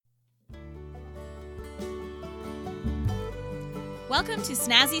Welcome to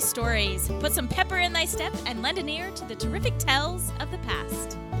Snazzy Stories. Put some pepper in thy step and lend an ear to the terrific tales of the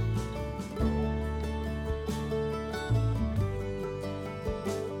past.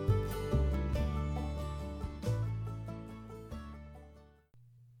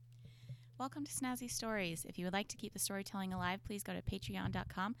 Welcome to Snazzy Stories. If you would like to keep the storytelling alive, please go to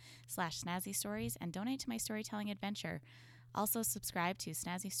patreon.com/snazzystories and donate to my storytelling adventure. Also, subscribe to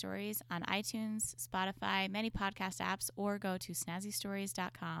Snazzy Stories on iTunes, Spotify, many podcast apps, or go to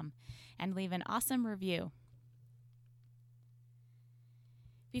snazzystories.com and leave an awesome review.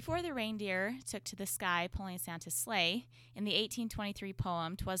 Before the reindeer took to the sky pulling Santa's sleigh, in the 1823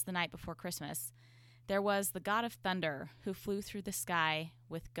 poem, "'Twas the Night Before Christmas, there was the god of thunder who flew through the sky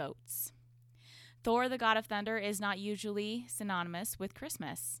with goats. Thor, the god of thunder, is not usually synonymous with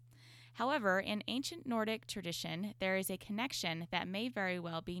Christmas. However, in ancient Nordic tradition, there is a connection that may very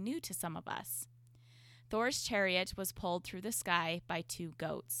well be new to some of us. Thor's chariot was pulled through the sky by two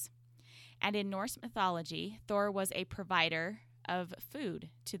goats. And in Norse mythology, Thor was a provider of food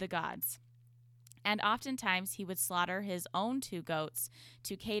to the gods. And oftentimes he would slaughter his own two goats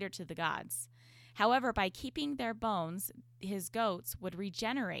to cater to the gods. However, by keeping their bones, his goats would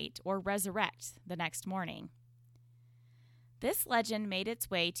regenerate or resurrect the next morning. This legend made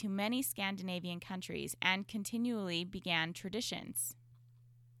its way to many Scandinavian countries and continually began traditions.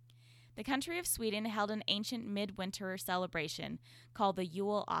 The country of Sweden held an ancient midwinter celebration called the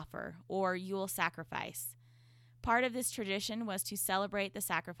Yule offer, or Yule sacrifice. Part of this tradition was to celebrate the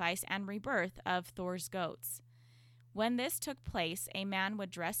sacrifice and rebirth of Thor's goats. When this took place, a man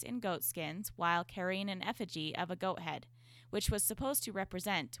would dress in goat skins while carrying an effigy of a goat head, which was supposed to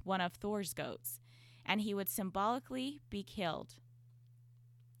represent one of Thor's goats, and he would symbolically be killed.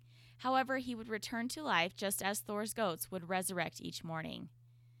 However, he would return to life just as Thor's goats would resurrect each morning.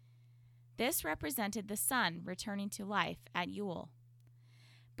 This represented the sun returning to life at Yule.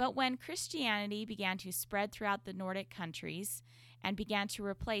 But when Christianity began to spread throughout the Nordic countries and began to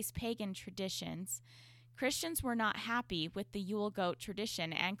replace pagan traditions, Christians were not happy with the Yule goat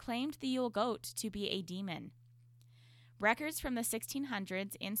tradition and claimed the Yule goat to be a demon. Records from the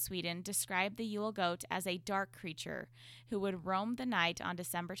 1600s in Sweden describe the Yule goat as a dark creature who would roam the night on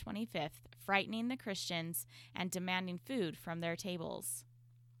December 25th, frightening the Christians and demanding food from their tables.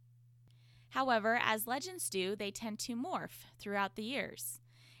 However, as legends do, they tend to morph throughout the years,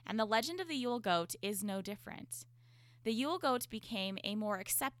 and the legend of the Yule goat is no different. The Yule goat became a more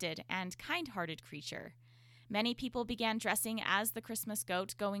accepted and kind-hearted creature. Many people began dressing as the Christmas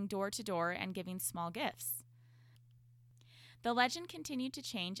goat, going door to door and giving small gifts. The legend continued to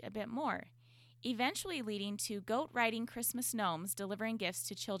change a bit more, eventually leading to goat-riding Christmas gnomes delivering gifts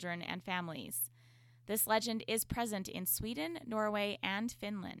to children and families. This legend is present in Sweden, Norway, and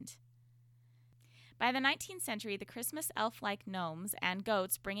Finland. By the 19th century, the Christmas elf-like gnomes and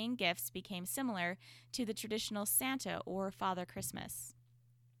goats bringing gifts became similar to the traditional Santa or Father Christmas.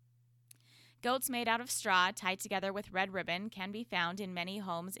 Goats made out of straw tied together with red ribbon can be found in many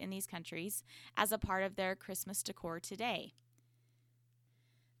homes in these countries as a part of their Christmas decor today.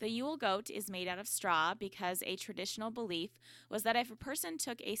 The Yule goat is made out of straw because a traditional belief was that if a person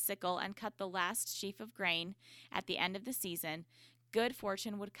took a sickle and cut the last sheaf of grain at the end of the season, good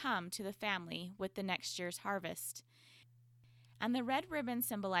fortune would come to the family with the next year's harvest. And the red ribbon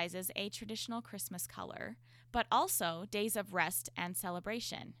symbolizes a traditional Christmas color, but also days of rest and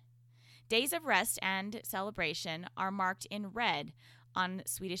celebration. Days of rest and celebration are marked in red on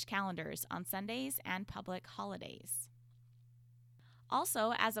Swedish calendars on Sundays and public holidays.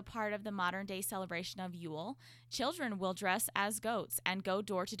 Also, as a part of the modern-day celebration of Yule, children will dress as goats and go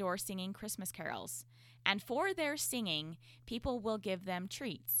door-to-door singing Christmas carols. And for their singing, people will give them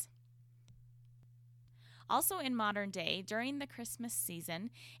treats. Also in modern day, during the Christmas season,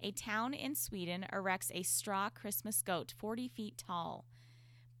 a town in Sweden erects a straw Christmas goat 40 feet tall.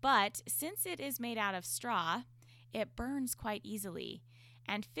 But since it is made out of straw, it burns quite easily.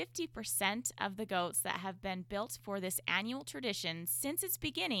 And 50% of the goats that have been built for this annual tradition since its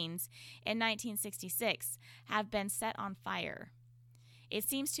beginnings in 1966 have been set on fire. It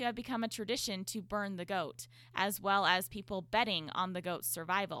seems to have become a tradition to burn the goat, as well as people betting on the goat's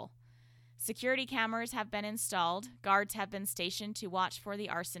survival. Security cameras have been installed, guards have been stationed to watch for the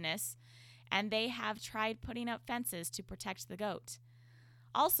arsonists, and they have tried putting up fences to protect the goat.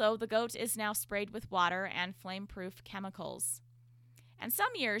 Also, the goat is now sprayed with water and flame-proof chemicals. And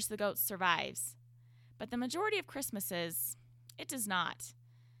some years the goat survives, but the majority of Christmases, it does not.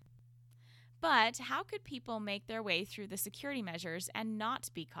 But how could people make their way through the security measures and not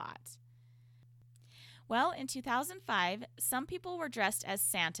be caught? Well, in 2005, some people were dressed as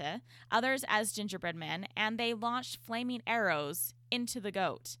Santa, others as gingerbread men, and they launched flaming arrows into the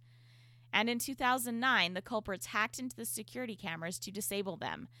goat. And in 2009, the culprits hacked into the security cameras to disable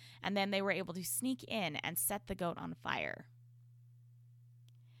them, and then they were able to sneak in and set the goat on fire.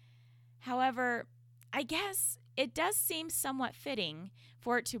 However, I guess it does seem somewhat fitting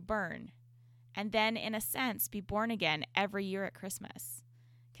for it to burn, and then, in a sense, be born again every year at Christmas,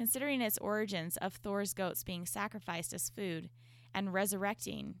 considering its origins of Thor's goats being sacrificed as food and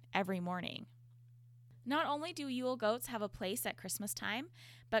resurrecting every morning. Not only do Yule goats have a place at Christmas time,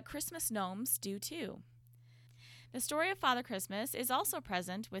 but Christmas gnomes do too. The story of Father Christmas is also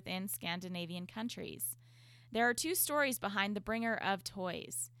present within Scandinavian countries. There are two stories behind the bringer of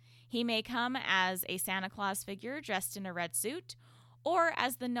toys. He may come as a Santa Claus figure dressed in a red suit, or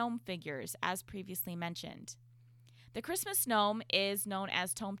as the gnome figures, as previously mentioned. The Christmas gnome is known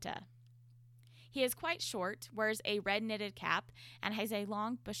as Tomte. He is quite short, wears a red knitted cap, and has a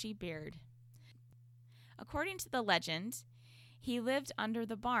long bushy beard. According to the legend, he lived under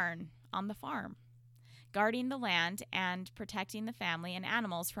the barn on the farm, guarding the land and protecting the family and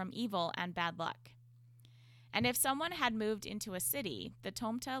animals from evil and bad luck. And if someone had moved into a city, the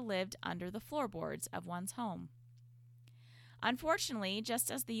Tomte lived under the floorboards of one's home. Unfortunately,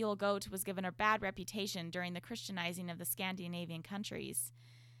 just as the Yule goat was given a bad reputation during the Christianizing of the Scandinavian countries,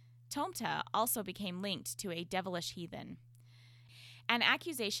 Tomte also became linked to a devilish heathen. An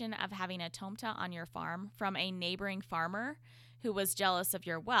accusation of having a Tomte on your farm from a neighboring farmer who was jealous of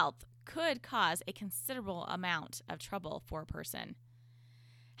your wealth could cause a considerable amount of trouble for a person.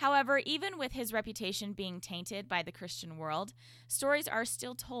 However, even with his reputation being tainted by the Christian world, stories are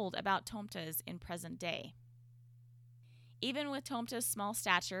still told about Tomtes in present day. Even with Tomte's small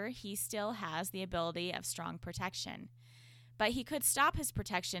stature, he still has the ability of strong protection. But he could stop his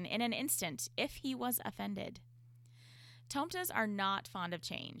protection in an instant if he was offended. Tomtes are not fond of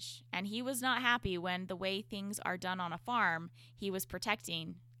change, and he was not happy when the way things are done on a farm he was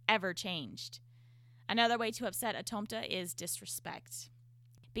protecting ever changed. Another way to upset a Tomte is disrespect.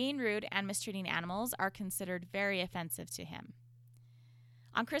 Being rude and mistreating animals are considered very offensive to him.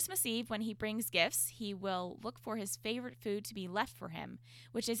 On Christmas Eve, when he brings gifts, he will look for his favorite food to be left for him,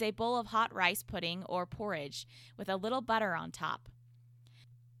 which is a bowl of hot rice pudding or porridge with a little butter on top.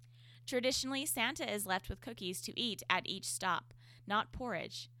 Traditionally, Santa is left with cookies to eat at each stop, not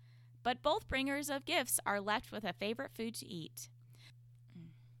porridge. But both bringers of gifts are left with a favorite food to eat.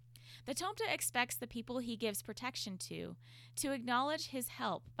 The Tomte expects the people he gives protection to acknowledge his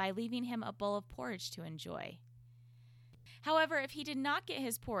help by leaving him a bowl of porridge to enjoy. However, if he did not get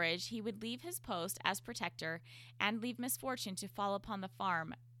his porridge, he would leave his post as protector and leave misfortune to fall upon the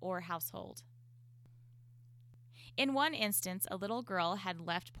farm or household. In one instance, a little girl had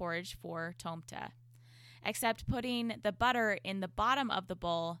left porridge for Tomte, except putting the butter in the bottom of the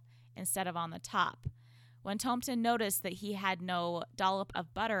bowl instead of on the top. When Tomte noticed that he had no dollop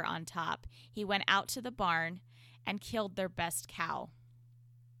of butter on top, he went out to the barn and killed their best cow.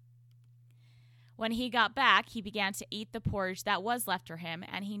 When he got back, he began to eat the porridge that was left for him,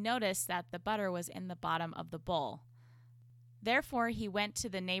 and he noticed that the butter was in the bottom of the bowl. Therefore, he went to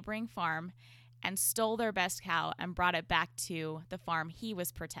the neighboring farm and stole their best cow and brought it back to the farm he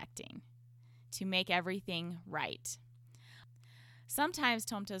was protecting to make everything right. Sometimes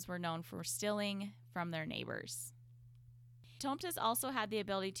Tomtes were known for stealing from their neighbors. Tomtes also had the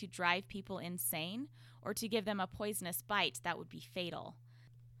ability to drive people insane or to give them a poisonous bite that would be fatal.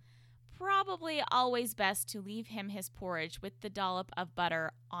 Probably always best to leave him his porridge with the dollop of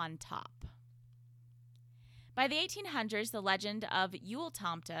butter on top. By the 1800s, the legend of Yule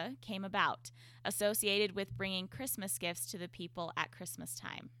Tomte came about, associated with bringing Christmas gifts to the people at Christmas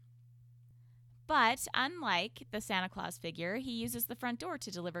time. But unlike the Santa Claus figure, he uses the front door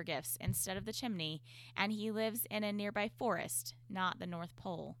to deliver gifts instead of the chimney, and he lives in a nearby forest, not the North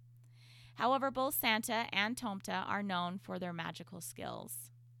Pole. However, both Santa and Tomte are known for their magical skills.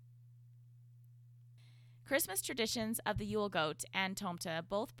 Christmas traditions of the Yule goat and Tomte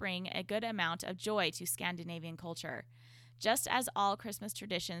both bring a good amount of joy to Scandinavian culture, just as all Christmas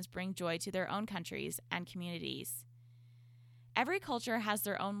traditions bring joy to their own countries and communities. Every culture has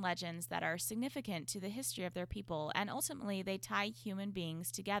their own legends that are significant to the history of their people, and ultimately they tie human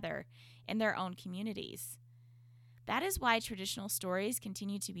beings together in their own communities. That is why traditional stories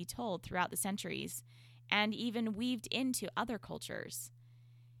continue to be told throughout the centuries and even weaved into other cultures.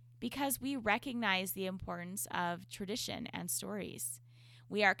 Because we recognize the importance of tradition and stories.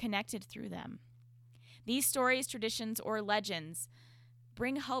 We are connected through them. These stories, traditions, or legends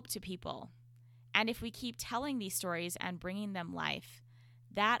bring hope to people. And if we keep telling these stories and bringing them life,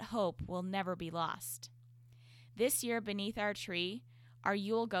 that hope will never be lost. This year, beneath our tree are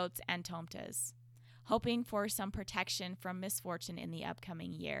Yule goats and tomtas, hoping for some protection from misfortune in the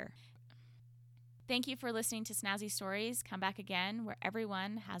upcoming year. Thank you for listening to Snazzy Stories. Come back again where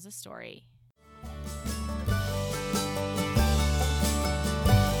everyone has a story.